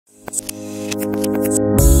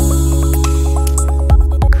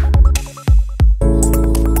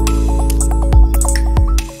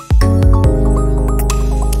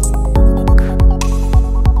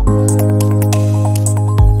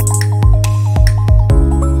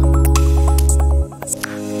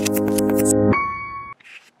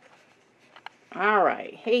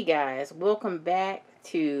Hey guys, welcome back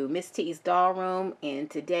to Ms.TeesDollroom, and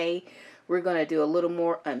today we're going to do a little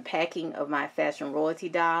more unpacking of my fashion royalty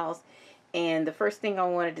dolls. And the first thing I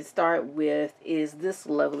wanted to start with is this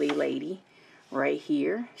lovely lady right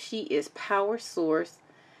here. She is Power Source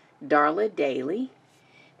Darla Daily,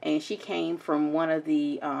 and she came from one of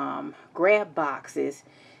the grab boxes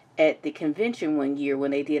at the convention one year when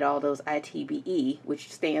they did all those ITBE,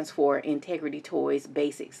 which stands for Integrity Toys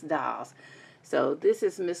Basics Dolls. So this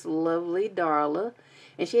is Miss Lovely Darla,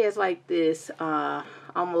 and she has like this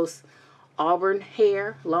almost auburn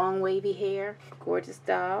hair, long wavy hair, gorgeous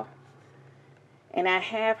doll. And I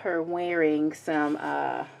have her wearing some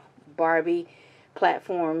Barbie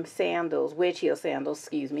platform sandals, wedge heel sandals,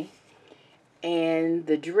 excuse me. And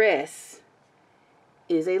the dress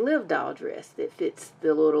is a Live doll dress that fits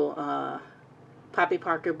the little Poppy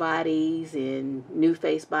Parker bodies and New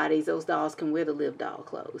Face bodies. Those dolls can wear the Live doll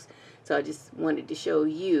clothes. So I just wanted to show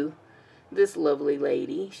you this lovely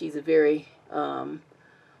lady. She's a very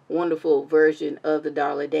wonderful version of the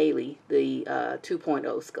Darla Daily, the 2.0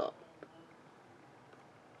 sculpt.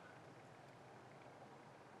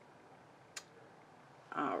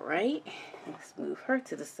 Alright, let's move her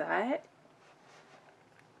to the side.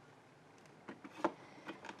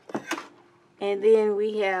 And then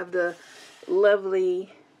we have the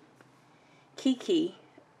lovely Kiki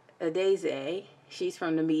Adeze. She's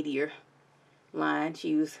from the Meteor line.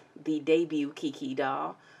 She was the debut Kiki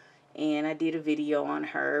doll. And I did a video on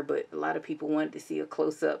her, but a lot of people wanted to see a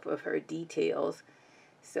close-up of her details.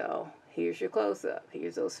 So here's your close-up.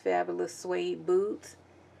 Here's those fabulous suede boots.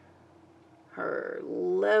 Her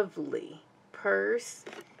lovely purse.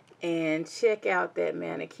 And check out that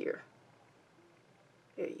manicure.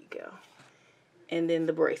 There you go. And then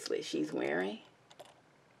the bracelet she's wearing.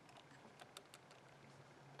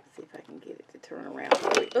 Let's see if I can get it to turn around.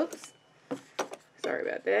 Oops. Sorry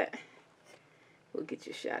about that. We'll get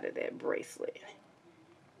you a shot of that bracelet.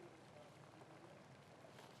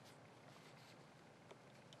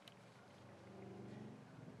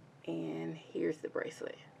 And here's the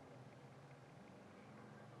bracelet.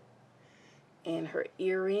 And her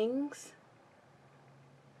earrings.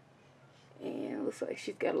 And it looks like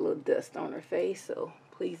she's got a little dust on her face, so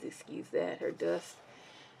please excuse that, her dust.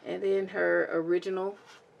 And then her original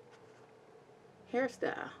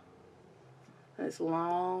hairstyle. This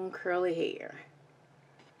long curly hair.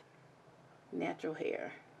 Natural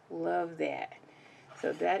hair. Love that.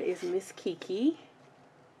 So that is Miss Kiki.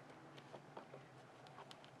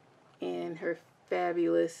 And her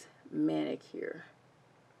fabulous manicure.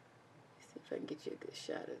 Let's see if I can get you a good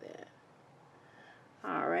shot of that.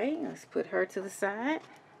 Alright, let's put her to the side.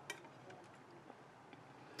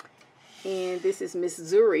 And this is Miss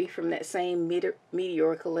Zuri from that same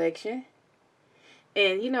Meteor collection.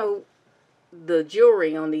 And you know, the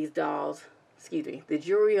jewelry on these dolls, the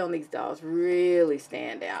jewelry on these dolls really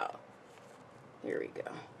stand out. Here we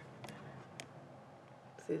go.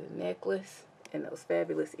 See the necklace and those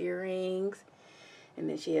fabulous earrings. And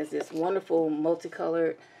then she has this wonderful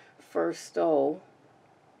multicolored fur stole.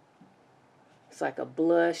 It's like a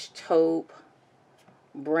blush, taupe,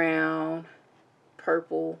 brown,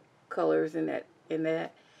 purple colors in that. And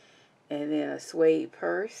then a suede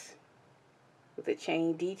purse with a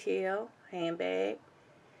chain detail, handbag.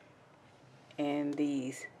 And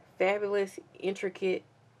these fabulous, intricate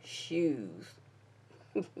shoes.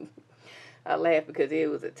 I laugh because it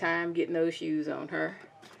was a time getting those shoes on her.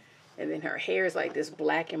 And then her hair is like this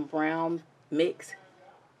black and brown mix.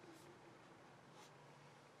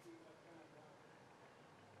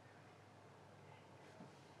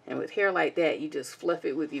 And with hair like that, you just fluff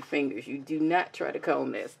it with your fingers. You do not try to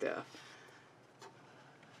comb that stuff.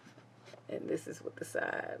 And this is what the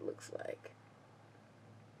side looks like.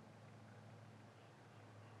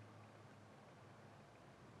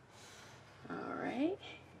 Alright.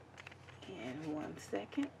 And 1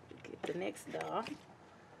 second. Get the next doll.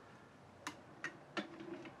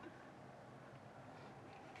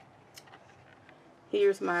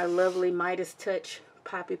 Here's my lovely Midas Touch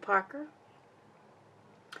Poppy Parker.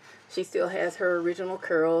 She still has her original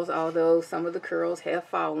curls, although some of the curls have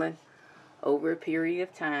fallen over a period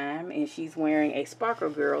of time. And she's wearing a Sparkle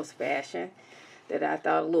Girls fashion that I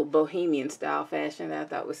thought, a little bohemian style fashion that I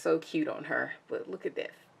thought was so cute on her. But look at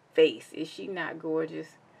that face. Is she not gorgeous?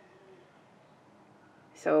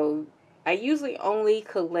 So I usually only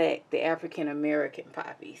collect the African American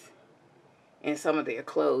poppies and some of their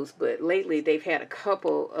clothes. But lately they've had a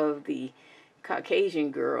couple of the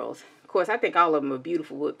Caucasian girls. Of course, I think all of them are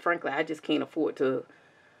beautiful, but frankly, I just can't afford to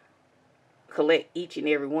collect each and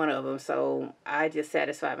every one of them, so I just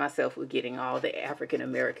satisfied myself with getting all the African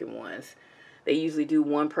American ones. They usually do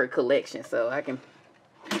one per collection, so I can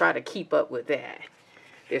try to keep up with that.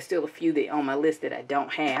 There's still a few that on my list that I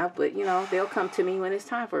don't have, but you know, they'll come to me when it's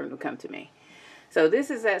time for them to come to me. So this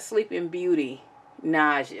is that Sleeping Beauty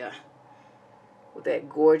Nausea with that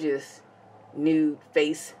gorgeous nude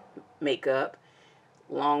face makeup,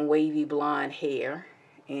 long wavy blonde hair,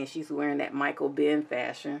 and she's wearing that Michael Ben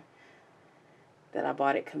fashion that I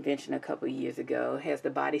bought at convention a couple years ago. It has the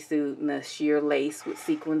bodysuit and the sheer lace with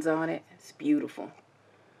sequins on it. It's beautiful.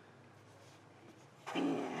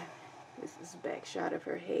 And this is a back shot of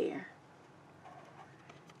her hair.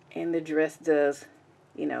 And the dress does,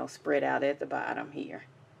 you know, spread out at the bottom here.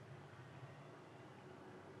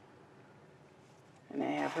 And I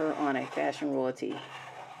have her on a Fashion Royalty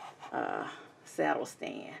saddle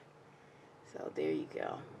stand. So there you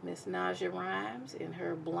go. Miss Nausea Rhymes in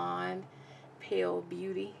her blonde, pale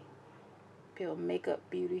beauty, pale makeup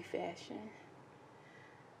beauty fashion.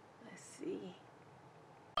 Let's see.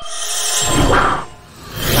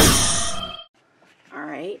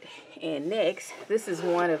 Alright, and next, this is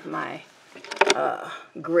one of my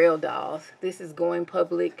Grail dolls. This is Going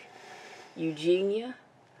Public Eugenia.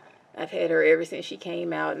 I've had her ever since she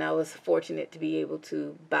came out, and I was fortunate to be able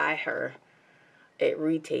to buy her at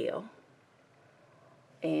retail.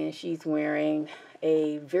 And she's wearing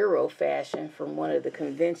a Vero fashion from one of the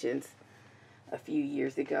conventions a few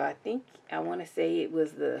years ago. I want to say it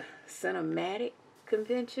was the Cinematic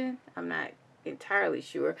convention. I'm not entirely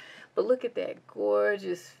sure, but look at that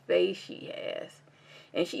gorgeous face she has.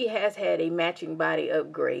 And she has had a matching body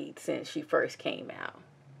upgrade since she first came out.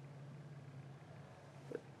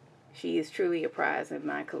 She is truly a prize in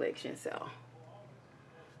my collection. So,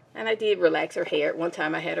 and I did relax her hair. One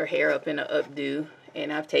time I had her hair up in an updo,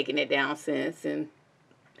 and I've taken it down since. And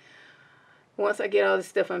once I get all this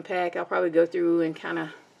stuff unpacked, I'll probably go through and kind of,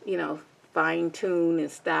 you know, fine tune and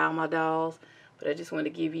style my dolls. But I just want to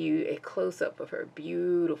give you a close-up of her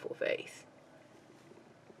beautiful face.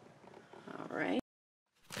 All right.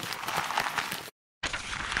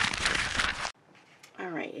 All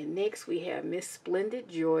right, and next we have Miss Splendid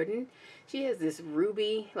Jordan. She has this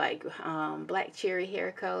ruby, like black cherry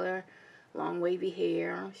hair color, long wavy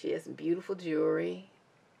hair. She has some beautiful jewelry,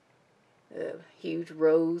 a huge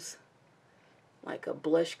rose, like a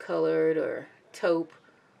blush colored or taupe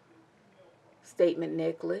statement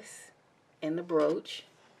necklace, and the brooch,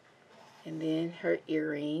 and then her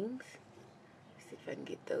earrings. Let's see if I can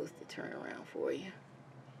get those to turn around for you.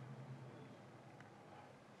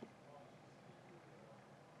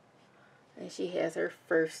 And she has her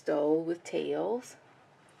fur stole with tails,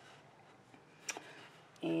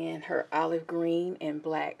 and her olive green and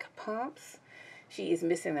black pumps. She is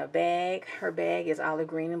missing a bag. Her bag is olive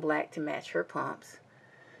green and black to match her pumps.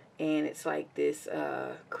 And it's like this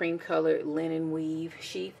cream colored linen weave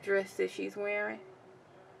sheath dress that she's wearing.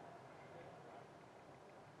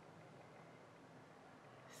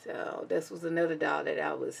 So this was another doll that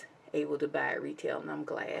I was able to buy at retail, and I'm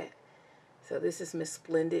glad. So this is Miss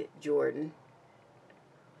Splendid Jordan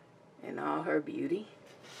and all her beauty.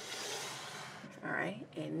 All right,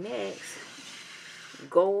 and next,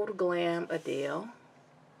 Gold Glam Adele.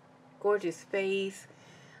 Gorgeous face,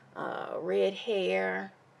 red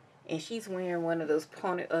hair, and she's wearing one of those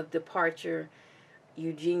Point of Departure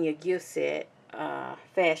Eugenia gift set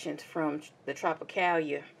fashions from the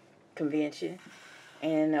Tropicalia convention,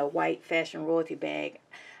 and a white Fashion Royalty bag.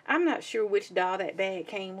 I'm not sure which doll that bag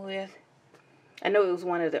came with. I know it was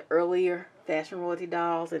one of the earlier Fashion Royalty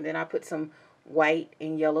dolls, and then I put some white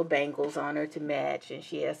and yellow bangles on her to match, and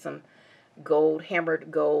she has some gold, hammered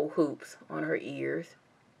gold hoops on her ears.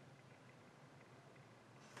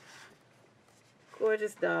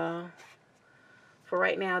 Gorgeous doll. For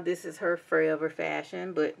right now, this is her forever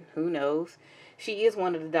fashion, but who knows. She is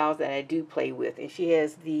one of the dolls that I do play with, and she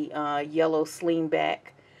has the yellow sling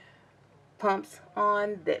back pumps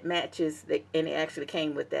on that matches, and it actually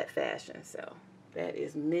came with that fashion. So that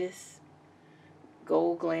is Miss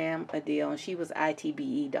Gold Glam Adele, and she was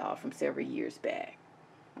ITBE doll from several years back.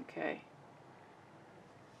 Okay.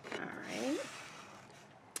 All right.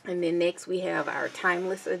 And then next we have our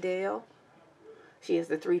Timeless Adele. She has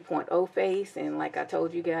the 3.0 face, and like I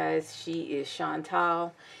told you guys, she is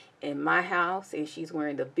Chantal in my house, and she's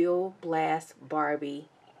wearing the Bill Blast Barbie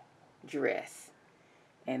dress.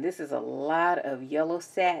 And this is a lot of yellow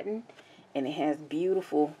satin, and it has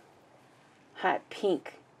beautiful hot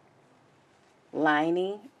pink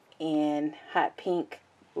lining and hot pink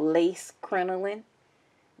lace crinoline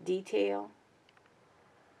detail.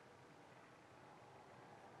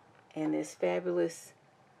 And this fabulous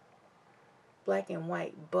black and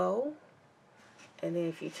white bow. And then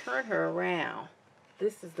if you turn her around,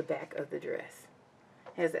 this is the back of the dress.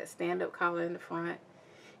 It has that stand-up collar in the front.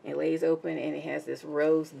 It lays open and it has this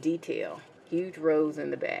rose detail. Huge rose in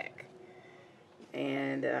the back.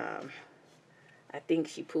 And I think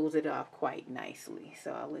she pulls it off quite nicely.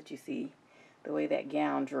 So I'll let you see the way that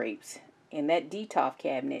gown drapes. And that Detolf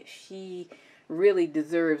cabinet, she really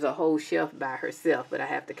deserves a whole shelf by herself. But I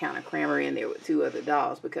have to kind of cram her in there with 2 other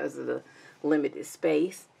dolls because of the limited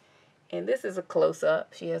space. And this is a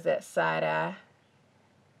close-up. She has that side eye.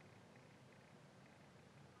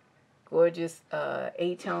 Gorgeous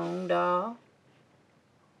A-tone doll.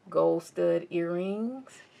 Gold stud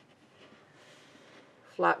earrings.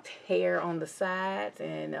 Flocked hair on the sides.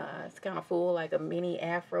 And it's kind of full, like a mini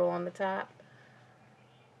afro on the top.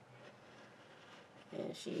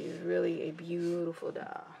 And she is really a beautiful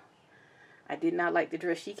doll. I did not like the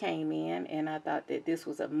dress she came in. And I thought that this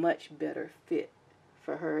was a much better fit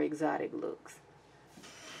for her exotic looks.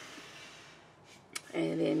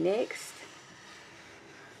 And then next,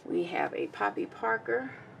 we have a Poppy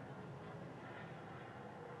Parker.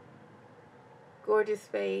 Gorgeous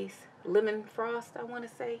face. Lemon Frost, I want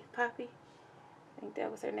to say. Poppy. I think that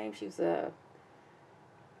was her name. She was a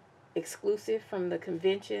exclusive from the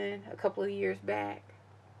convention a couple of years back.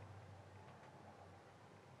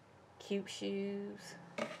 Cute shoes.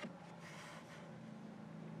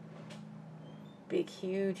 Big,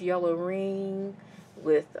 huge yellow ring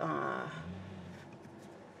with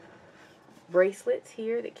bracelets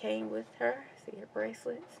here that came with her. See her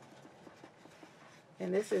bracelets?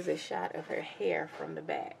 And this is a shot of her hair from the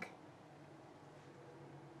back.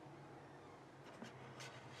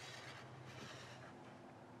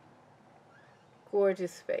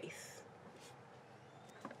 Gorgeous face.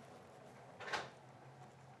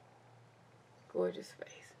 Gorgeous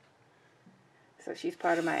face. So she's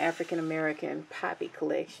part of my African American Poppy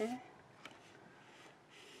collection.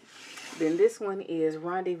 Then this one is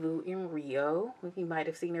Rendezvous in Rio. You might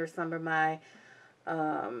have seen her some of my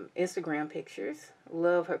Instagram pictures.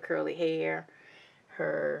 Love her curly hair,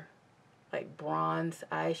 her like bronze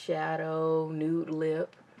eyeshadow, nude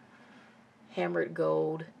lip, hammered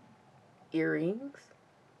gold earrings.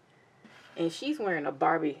 And she's wearing a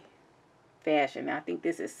Barbie fashion. I think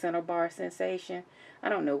this is Cinnabar Sensation. I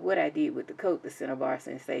don't know what I did with the coat, the Cinnabar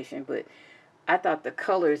Sensation, but I thought the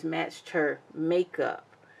colors matched her makeup.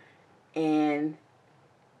 And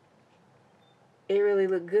it really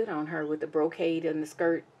looked good on her with the brocade and the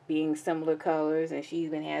skirt being similar colors. And she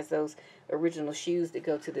even has those original shoes that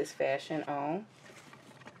go to this fashion on.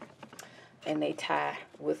 And they tie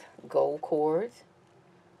with gold cords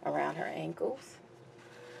around her ankles.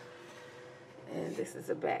 And this is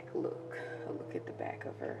a back look. A look at the back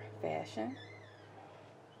of her fashion.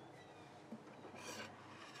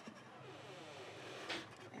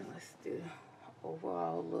 And let's do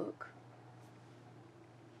overall look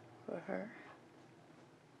for her.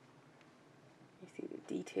 You see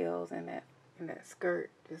the details in that skirt,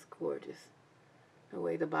 just gorgeous. The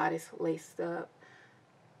way the bodice laced up,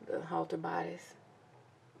 the halter bodice.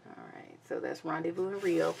 All right, so that's Rendezvous in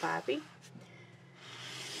Rio, Poppy.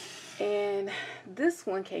 And this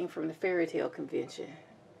one came from the Fairy Tale convention.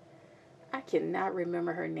 I cannot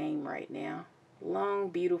remember her name right now. Long,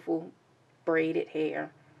 beautiful, braided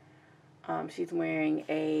hair. She's wearing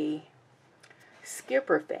a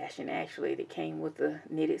skipper fashion, actually, that came with a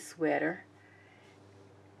knitted sweater.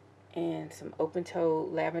 And some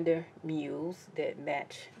open-toed lavender mules that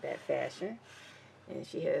match that fashion. And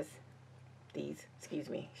she has these,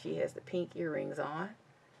 she has the pink earrings on.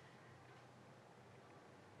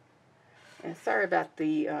 And sorry about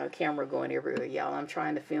the camera going everywhere, y'all. I'm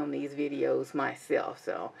trying to film these videos myself,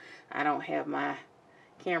 so I don't have my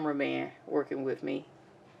cameraman working with me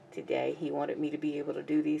today. He wanted me to be able to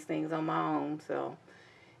do these things on my own, so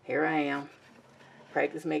here I am.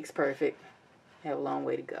 Practice makes perfect. I have a long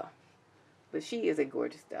way to go. But she is a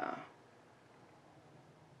gorgeous doll.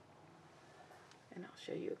 And I'll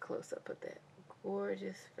show you a close-up of that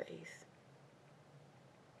gorgeous face.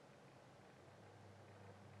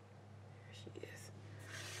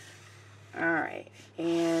 Alright,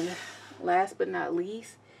 and last but not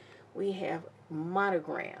least, we have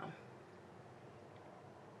Monogram.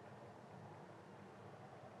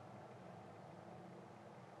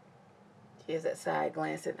 She has that side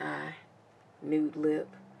glancing eye, nude lip.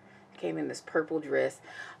 Came in this purple dress.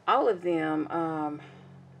 All of them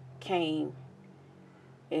came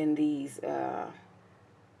in these,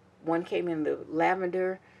 one came in the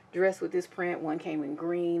lavender dress with this print, one came in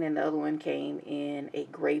green, and the other one came in a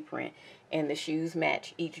gray print. And the shoes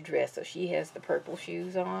match each dress. So she has the purple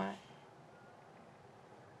shoes on.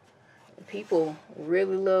 People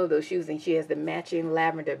really love those shoes. And she has the matching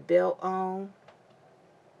lavender belt on.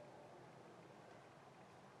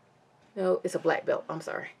 No, it's a black belt. I'm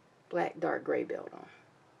sorry. Black, dark gray belt on.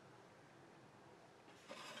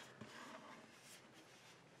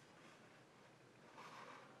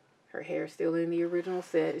 Her hair is still in the original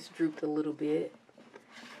set. It's drooped a little bit.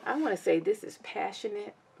 I want to say this is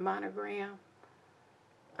Passionate monogram.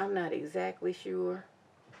 I'm not exactly sure.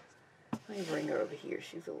 Let me bring her over here.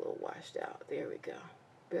 She's a little washed out. There we go.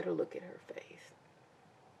 Better look at her face.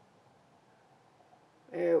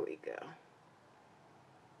 There we go.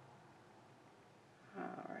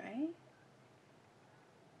 All right.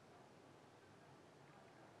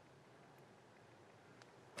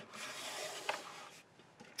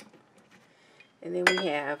 And then we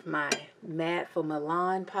have my matte for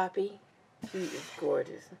Milan Poppy. She is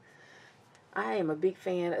gorgeous. I am a big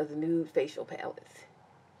fan of the nude facial palettes.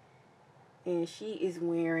 And she is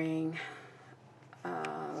wearing,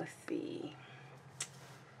 let's see.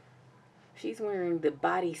 She's wearing the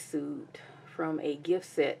bodysuit from a gift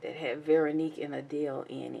set that had Veronique and Adele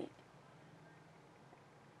in it.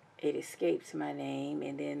 It escapes my name.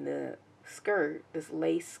 And then the skirt, this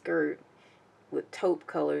lace skirt with taupe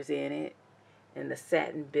colors in it, and the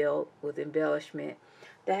satin belt with embellishment.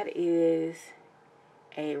 That is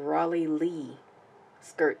a Raleigh Lee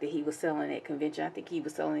skirt that he was selling at convention. I think he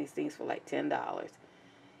was selling these things for like $10.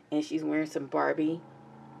 And she's wearing some Barbie,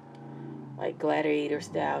 like gladiator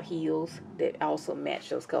style heels that also match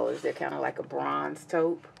those colors. They're kind of like a bronze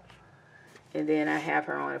taupe. And then I have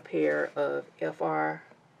her on a pair of FR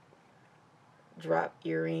drop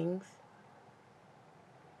earrings.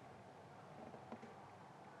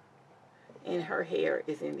 And her hair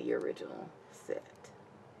is in the original set.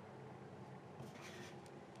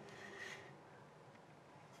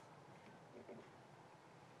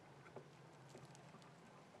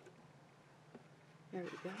 There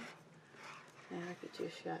we go. Now I get you a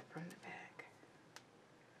shot from the back.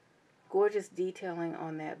 Gorgeous detailing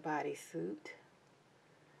on that bodysuit.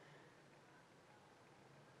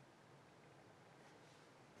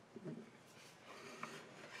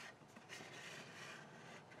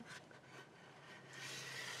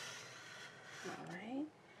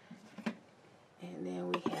 And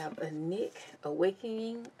then we have a Nick,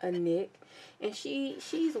 Awakening a Nick. And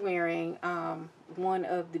she's wearing one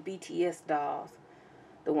of the BTS dolls.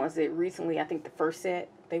 The ones that recently, I think the first set,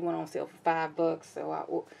 they went on sale for $5.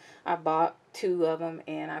 So I bought 2 of them,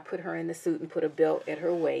 and I put her in the suit and put a belt at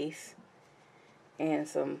her waist. And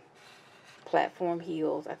some platform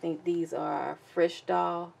heels. I think these are Fresh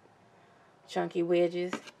Doll chunky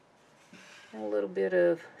wedges. And a little bit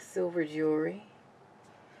of silver jewelry.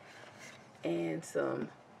 And some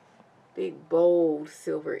big bold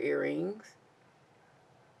silver earrings.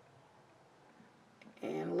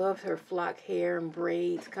 And love her flock hair and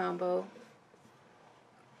braids combo.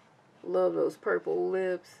 Love those purple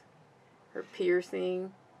lips. Her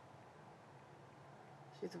piercing.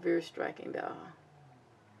 She's a very striking doll.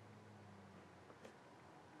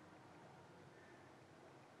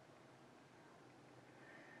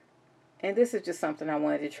 And this is just something I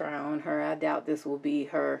wanted to try on her. I doubt this will be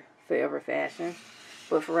her forever fashion,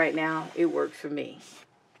 but for right now, it works for me.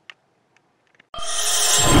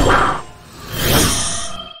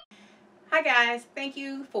 Hi guys, thank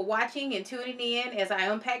you for watching and tuning in as I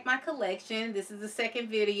unpack my collection. This is the second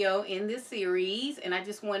video in this series, and I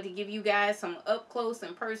just wanted to give you guys some up close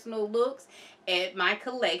and personal looks at my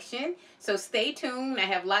collection. So stay tuned. I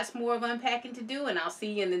have lots more of unpacking to do, and I'll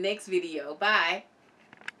see you in the next video. Bye.